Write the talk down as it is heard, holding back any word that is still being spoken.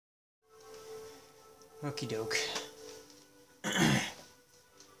Okie doke.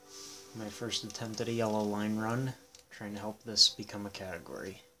 My first attempt at a yellow line run, trying to help this become a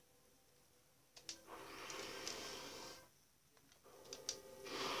category.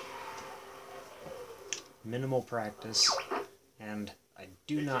 Minimal practice, and I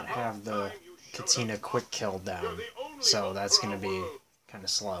do not have the Katina quick kill down, so that's going to be kind of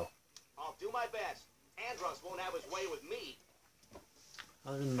slow. I'll do my best. Andros won't have his way with me.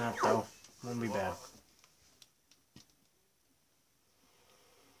 Other than that, though, won't be bad.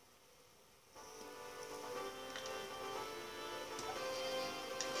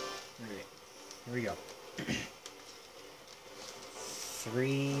 Alright, here we go.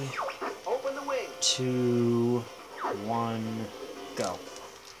 3, Open the wing. 2, 1, go.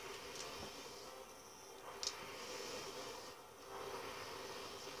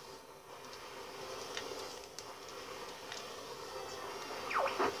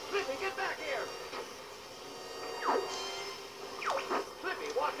 Flippy, get back here. Flippy,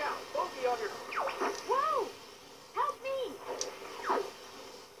 watch out. Bogey on your... Whoa! Help me!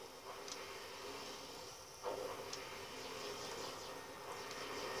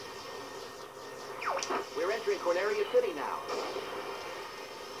 We're entering Corneria City now.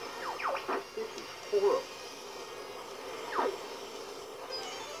 This is horrible.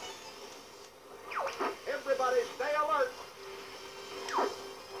 Everybody stay alert.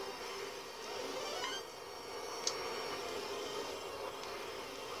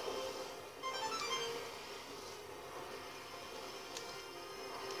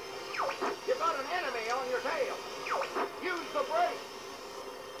 You got an enemy on your tail. Use the brake.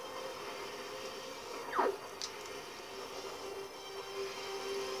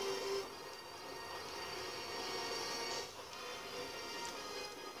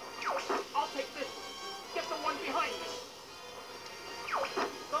 I'll take this. Get the one behind me.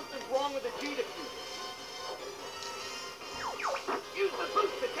 Something's wrong with the G diffuser. Use the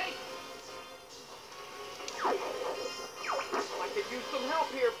boost to take. I could use some help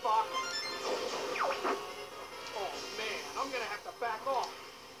here, Fox. Oh man, I'm gonna have to back off.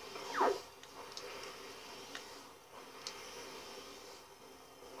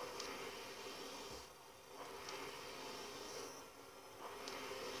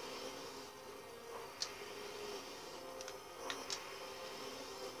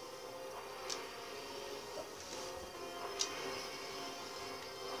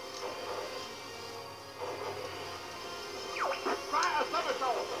 Try a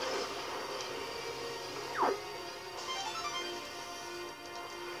somersault.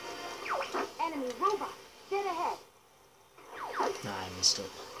 Enemy robot, dead ahead. Nah, I missed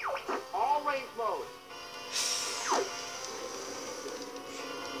it. All range mode.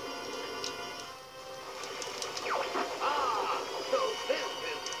 Ah, so this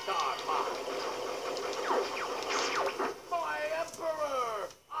is Star Fox. My Emperor,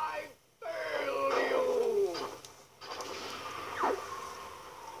 I failed you.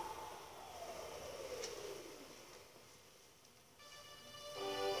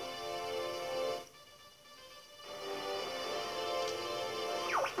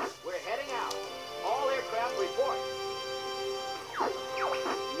 We're heading out. All aircraft report.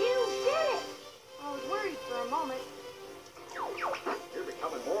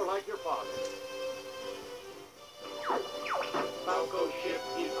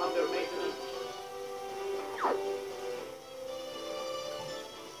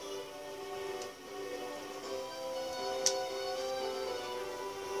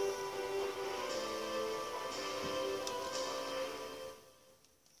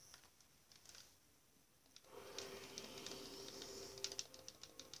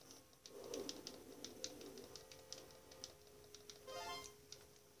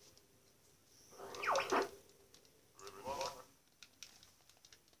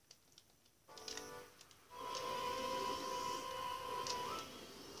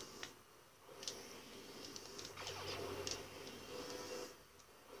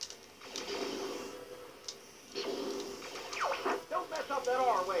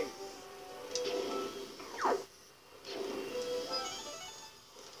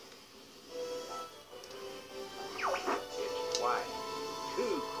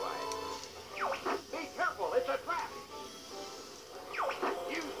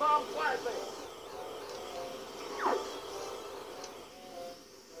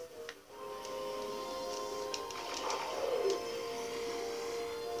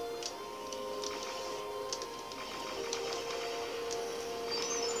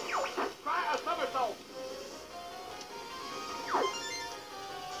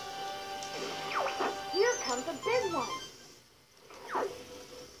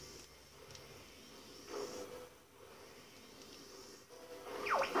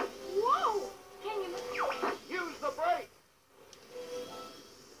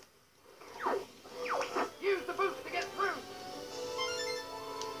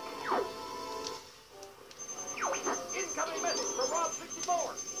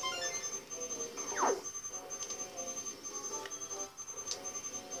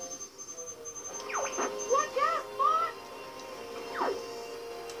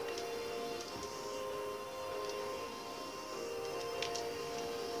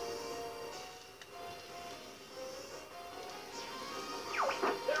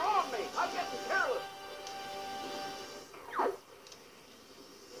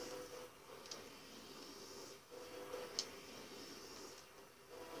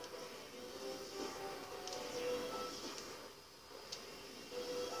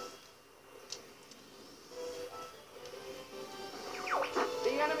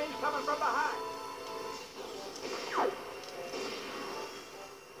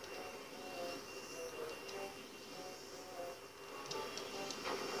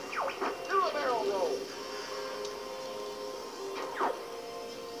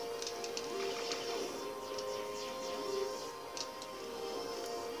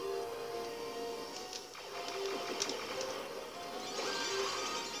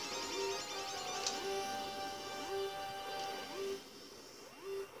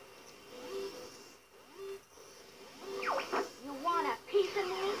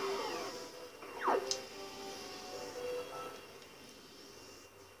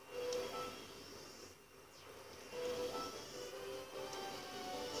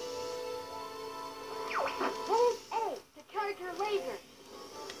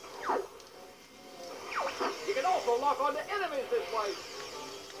 lock onto enemies this way.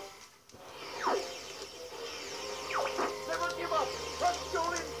 Never give up. Trust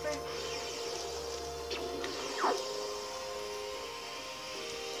your instinct.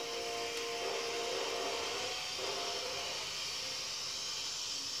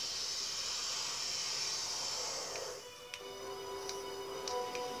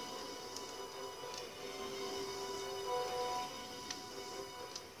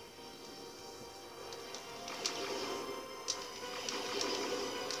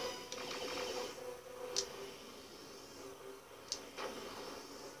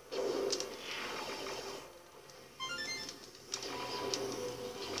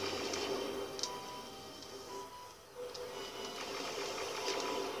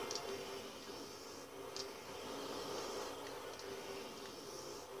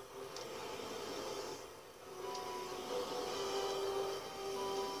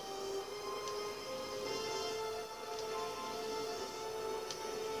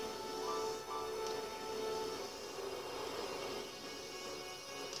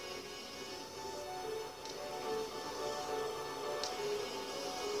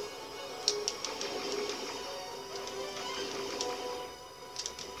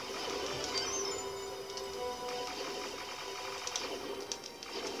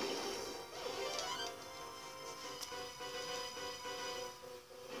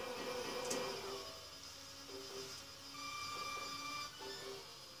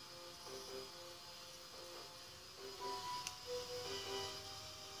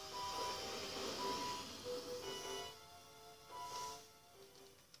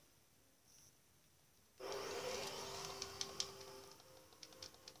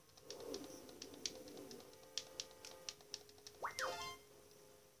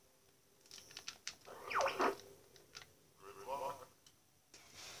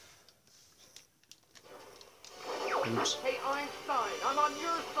 Oops. Hey, Einstein, I'm on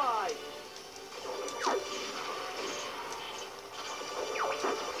your side.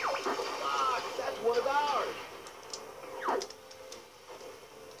 Fuck, that's one of ours.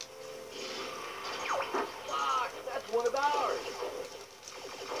 Fuck, that's one of ours.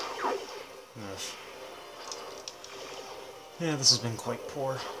 Ugh. Yeah, this has been quite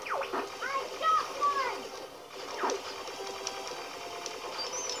poor. I got one!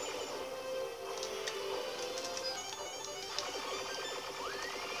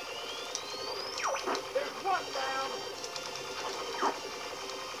 There's one down.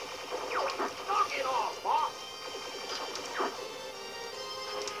 Knock it off, boss.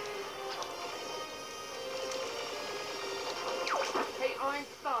 Hey,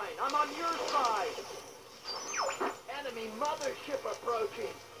 Einstein, I'm on your side. Enemy mothership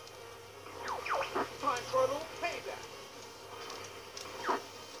approaching. Time for a little payback.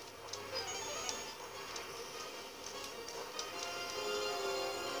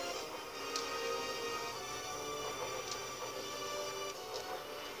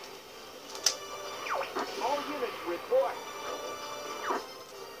 All units report.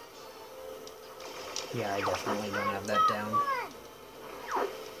 Yeah, I definitely don't have that down.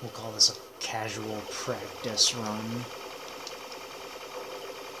 We'll call this a casual practice run.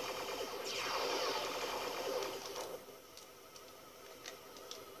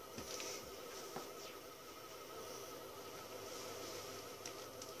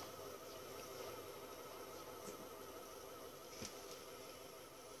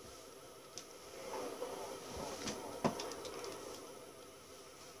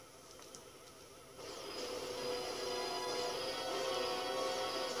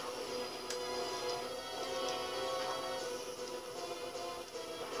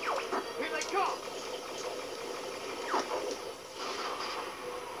 Here they come.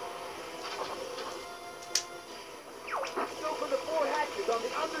 Go for the 4 hatches on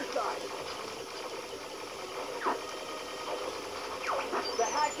the underside. The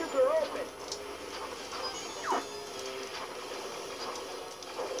hatches are open.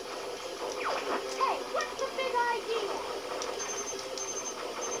 Hey, what's the big idea?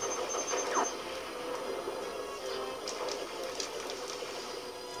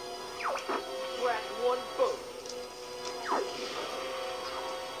 We're at one boat.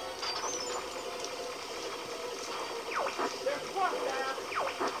 There's one down.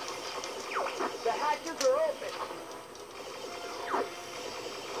 The hatches are open.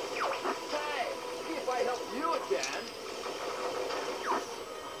 Hey, see if I help you again.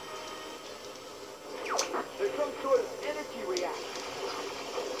 There's some sort of energy reaction.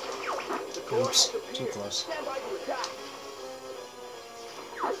 The core Oops, has appeared. too close. Stand by to attack.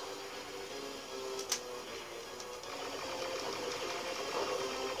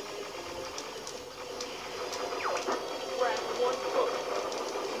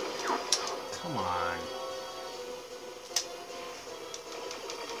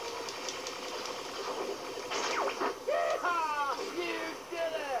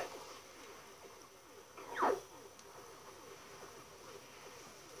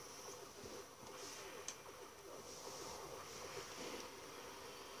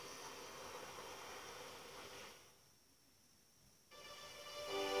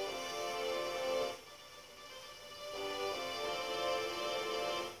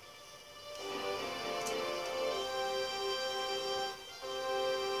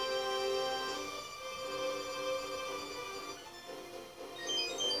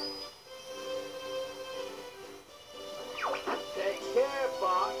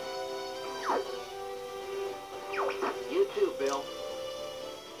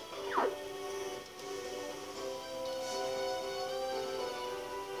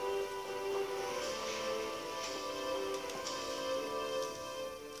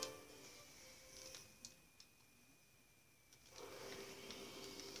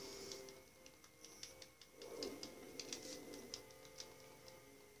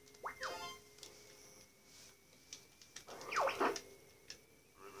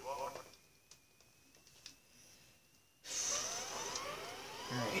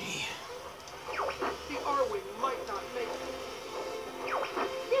 Alrighty. The R-Wing might not make it.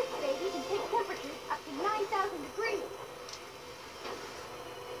 This baby can take temperatures up to 9,000 degrees.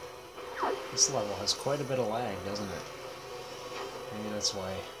 This level has quite a bit of lag, doesn't it? Maybe that's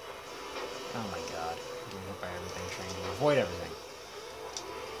why... Oh my god. I'm getting hit by everything, trying to avoid everything.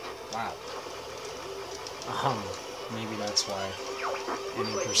 Wow. Maybe that's why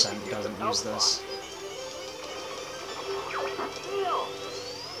any percent doesn't use this.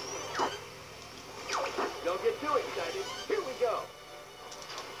 Don't get too excited. Here we go.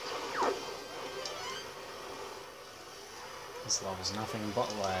 This level's nothing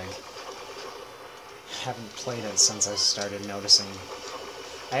but lag. Haven't played it since I started noticing.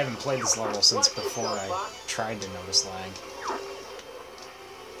 I haven't played this level since before I tried to notice lag.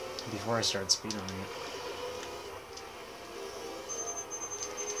 Before I started speedrunning it.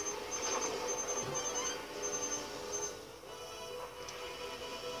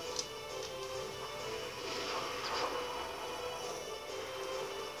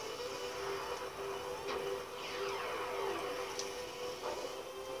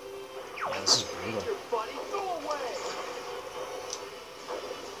 Yeah, this is brutal. Buddy, go away.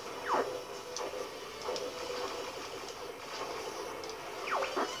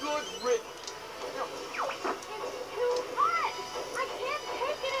 Good riddance. It's too hot! I can't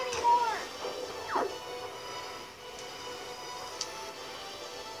take it anymore!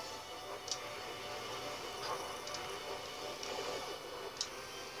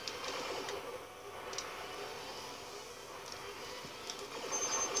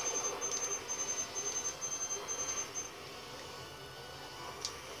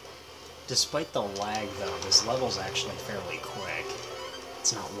 Despite the lag, though, this level's actually fairly quick.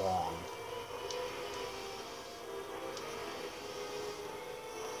 It's not long.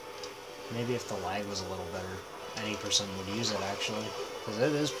 Maybe if the lag was a little better, any person would use it, actually. Because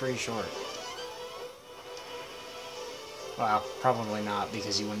it is pretty short. Well, probably not,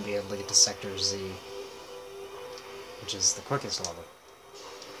 because you wouldn't be able to get to Sector Z, which is the quickest level.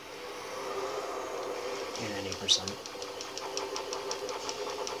 In any percent.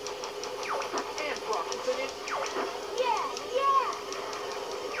 Yeah, yeah!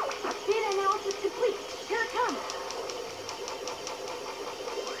 Data analysis complete. Here it comes.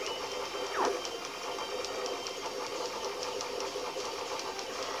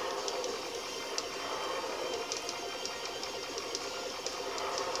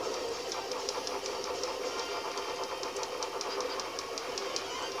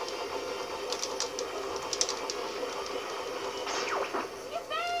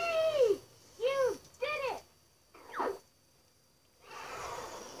 Yippee! You did it!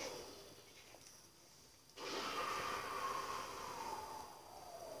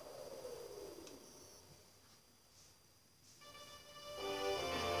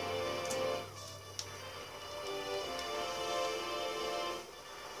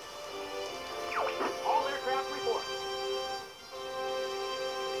 All aircraft report.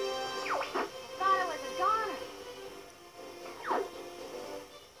 Thought I was a goner.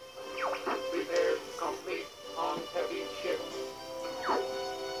 Repairs complete on heavy ship.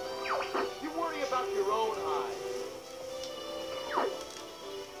 You worry about your own eyes.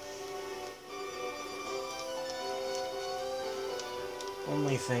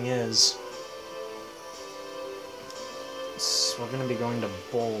 Only thing is, we're going to be going to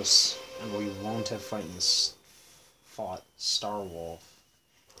Bulls, and we won't have fought Star Wolf.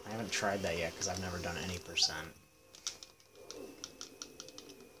 I haven't tried that yet, because I've never done any percent.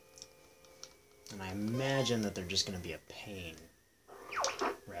 And I imagine that they're just going to be a pain,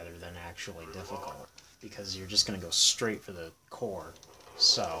 rather than actually difficult, because you're just going to go straight for the core.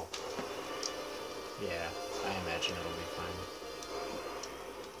 So, yeah, I imagine it'll be fine.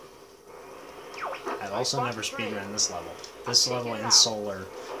 I've also never speedrun this level. This level in Solar,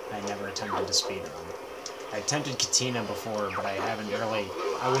 I never attempted to speedrun. I attempted Katina before, but I haven't really...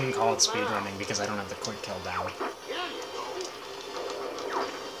 I wouldn't call it speedrunning because I don't have the quick kill down.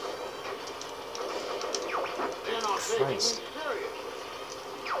 Christ.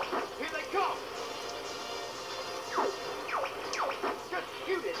 Here they come. Just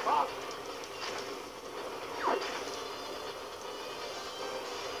shoot it, Bob.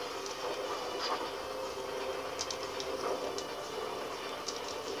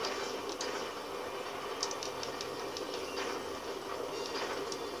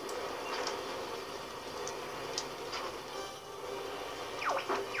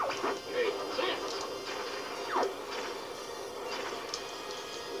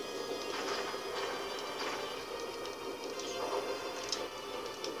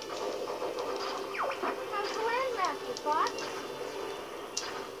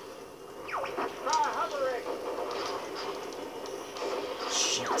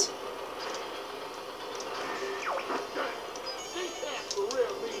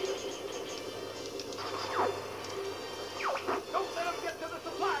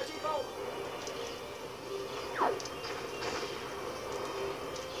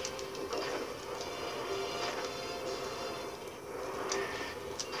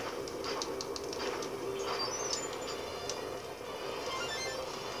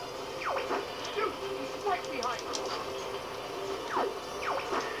 behind us.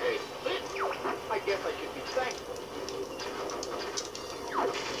 Hey, Lynn, I guess I should be thankful.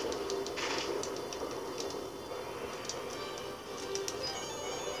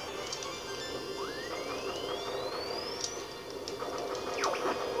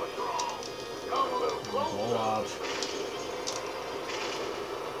 What's wrong? Come a little closer. Blow off.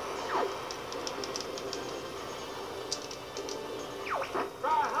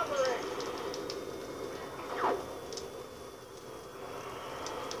 Try hovering.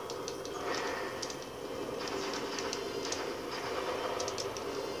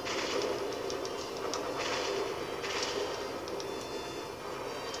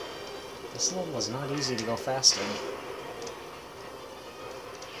 This level is not easy to go fast in.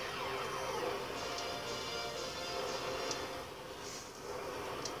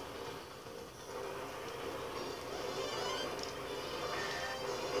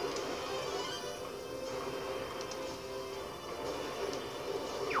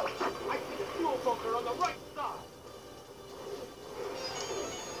 I see the fuel bunker on the right side.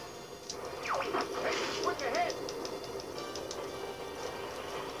 Hey, quick ahead.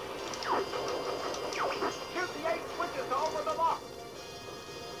 Shoot the 8 switches over the box.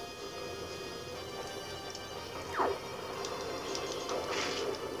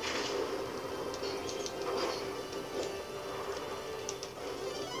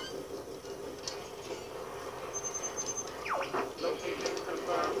 Location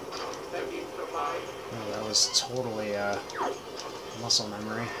confirmed. Becky survived. Oh, that was totally muscle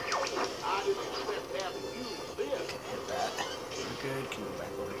memory. I didn't expect having you live. Can hit that. We're good. Can go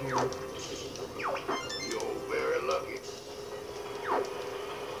back over here. You're very lucky.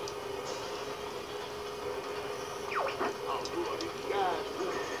 I'm doing these guys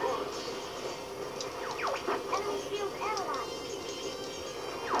really fun. Enemy shield analyzed.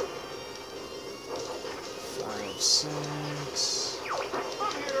 5, 6.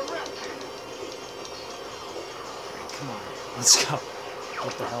 I'm here to rest. Alright, come on. Let's go.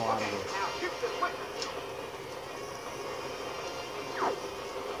 Get the hell out of here. Now shoot the switches.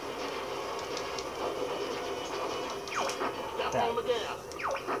 Step That. on the gas.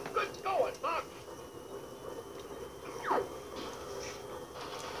 Good going, Buck.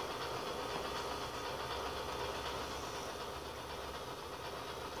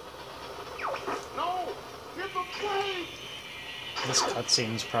 No! Get the plane! This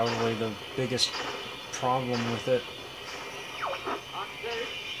cutscene's probably the biggest problem with it. I can't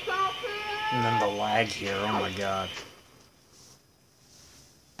stop it! And then the lag here, oh my god.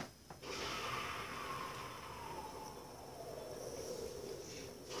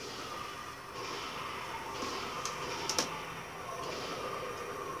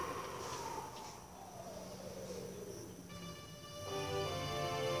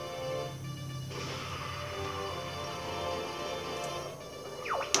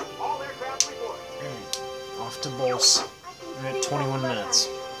 All aircraft report. Alright, off to Bulls. We're at 21 minutes.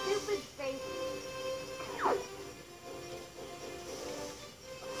 Stupid face.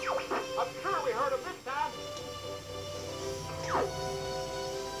 I'm sure we heard him this time.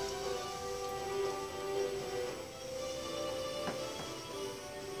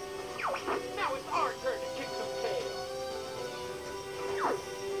 Now it's our turn to kick some tail.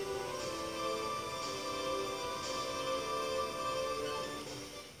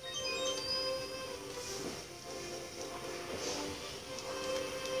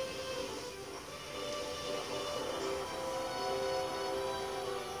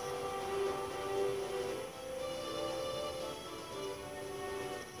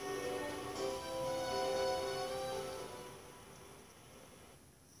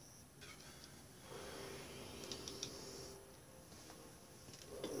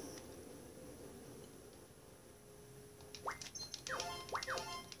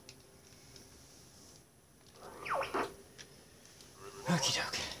 Okie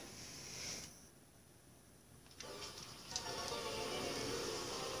doke.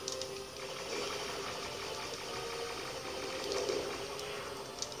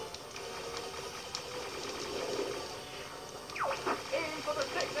 Aim for the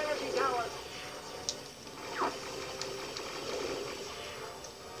 6 energy towers.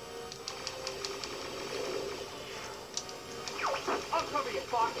 I'll cover you,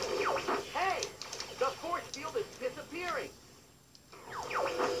 Fox. Hey! The force field is disappearing.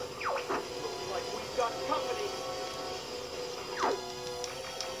 Looks like we've got company.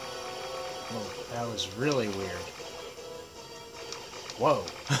 Oh, that was really weird. Whoa.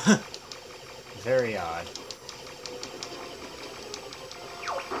 Very odd.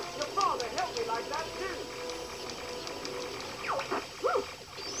 Your father helped me like that, too. Whew!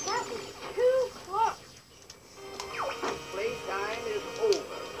 That was too close.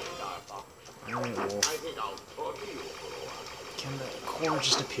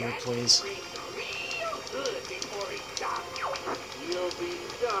 just appear, please? Real good before he stops. You'll be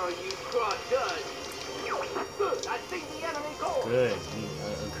sorry you crossed us. Good, I see the enemy goal. Good.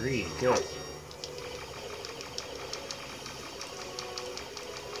 Agreed. Good.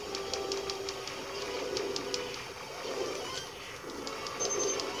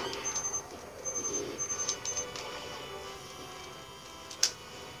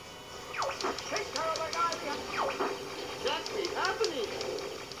 Take care of the guy behind. That's me happening.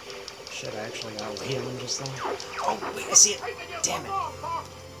 Shit, I actually got a lead on just then. Oh, wait, I see it! Damn it! I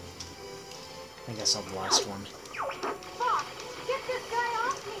think I saw the last one. Fox, get this guy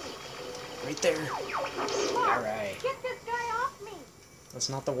off me! Right there! Fox, Alright. get this guy off me! That's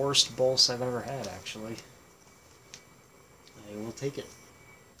not the worst boss I've ever had, actually. I will take it.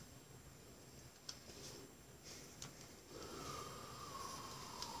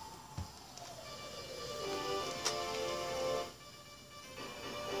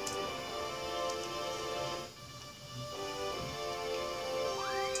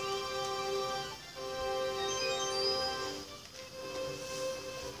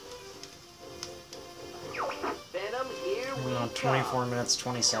 Venom, here we We're on come. 24 minutes,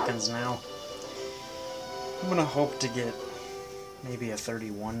 20 seconds now. I'm gonna hope to get maybe a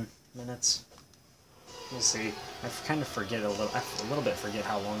 31 minutes. We'll see. I kind of forget a little bit forget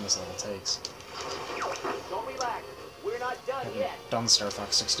how long this level takes. Don't relax. We're not I done haven't yet. done Star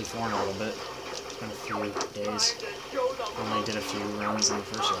Fox 64 in a little bit. It's been a few days. Time to show them Only did a few runs in the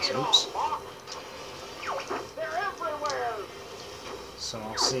first one. So, oops. They're everywhere. So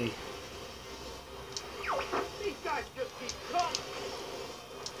I'll see. These guys just keep coming.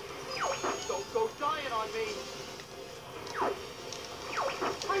 Don't go dying on me.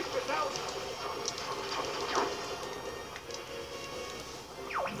 Break this out.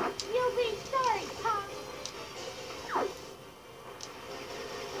 You'll be sorry, Tom!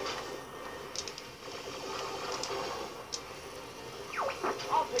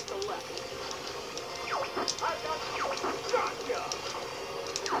 I'll take the left. I got gotcha.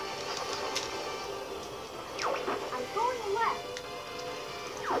 I'm going left!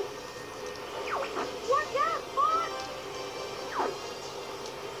 Watch out, Fox!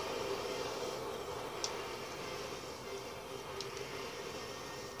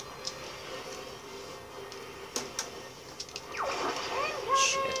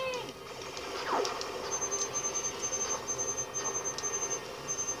 Shit.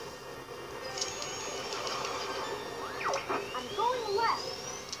 I'm going left!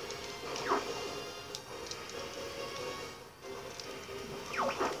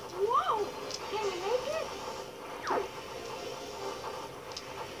 Whoa! Can you make it?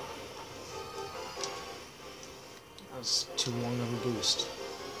 That was too long of a boost.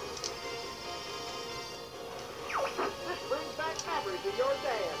 This brings back memories of your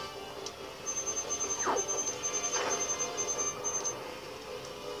dad.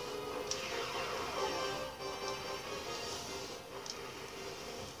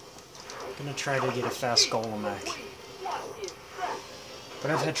 Gonna try to get a fast Golem back. What is that?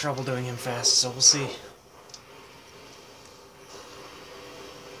 But I've had trouble doing him fast, so we'll see.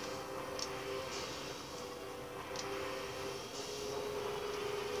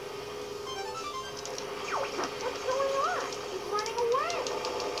 What's going on? He's running away!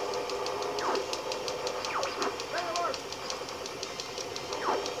 Red alert!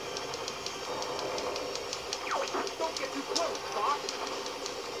 Don't get too close, Fox.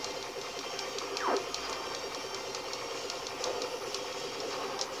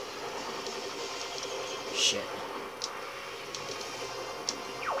 Shit.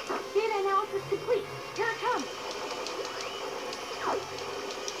 Data analysis complete. Here it comes.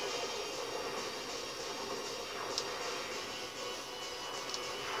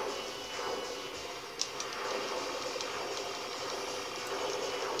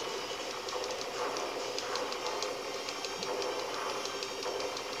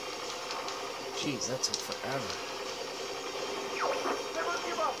 Jeez, that took forever. Never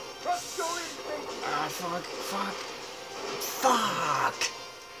give up. Trust your instincts. Ah, fuck, fuck. Fuck!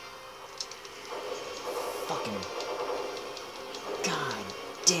 Fucking... God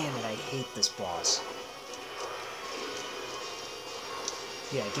damn it, I hate this boss.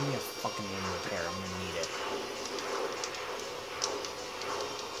 Yeah, give me a fucking wing repair, I'm gonna need it.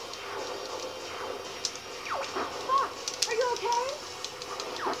 Fox, are you okay?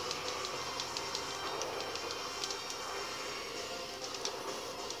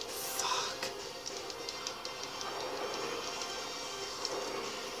 Fuck.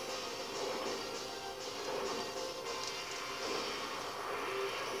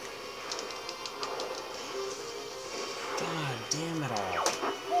 God damn it all.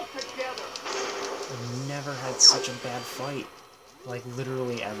 bad fight. Like,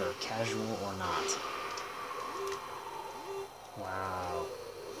 literally ever, casual or not. Wow.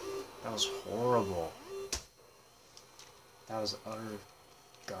 That was horrible. That was utter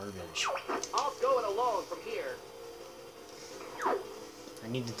garbage. I'll go it alone from here. I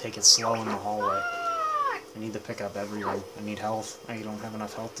need to take it slow in the hallway. I need to pick up everything. I need health. I don't have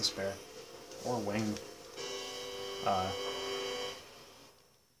enough health to spare. Or wing. I've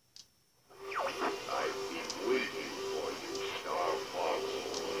been waiting for you, Star Fox.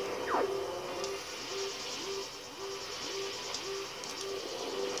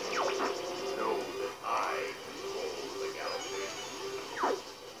 Know that I control the galaxy.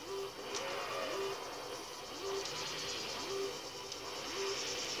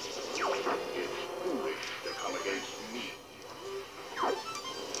 It's foolish to come against me.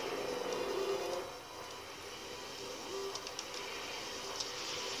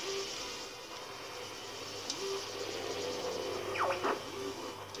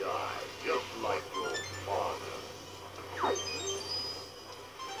 Die just like your father.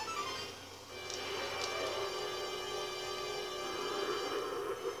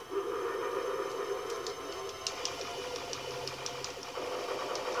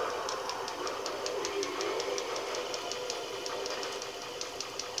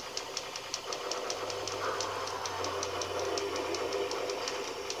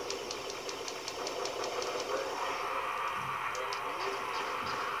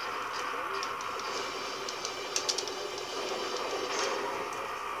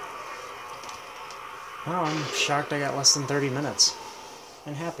 Wow, I'm shocked I got less than 30 minutes.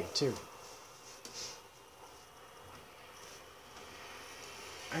 And happy, too.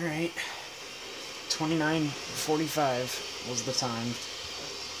 Alright. 29:45 was the time.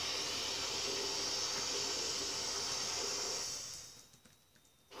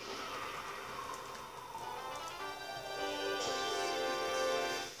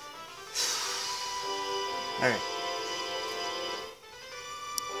 Alright.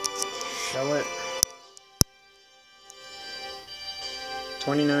 Show it.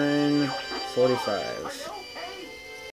 29:45.